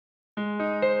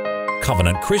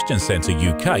Covenant Christian Centre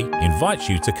UK invites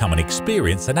you to come and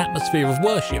experience an atmosphere of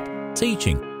worship,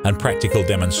 teaching and practical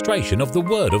demonstration of the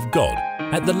Word of God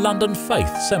at the London Faith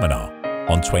Seminar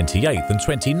on 28th and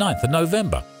 29th of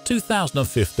November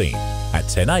 2015 at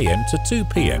 10 a.m. to 2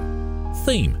 p.m.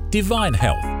 Theme: Divine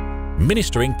Health.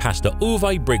 Ministering Pastor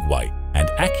Uvie Brigway and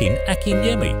Akin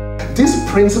Akinyemi. This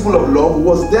principle of love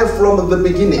was there from the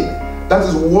beginning. That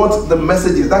is what the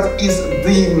message is. That is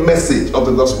the message of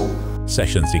the gospel.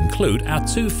 Sessions include our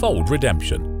twofold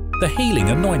redemption, the healing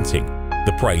anointing,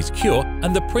 the praise cure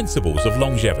and the principles of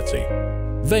longevity.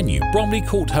 Venue: Bromley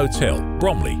Court Hotel,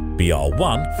 Bromley,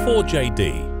 BR1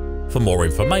 4JD. For more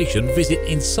information, visit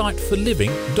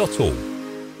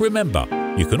insightforliving.org. Remember,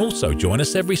 you can also join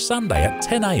us every Sunday at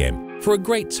 10 a.m. for a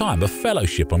great time of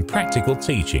fellowship and practical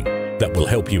teaching that will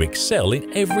help you excel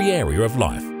in every area of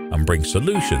life and bring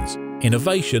solutions,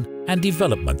 innovation and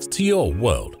development to your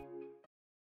world.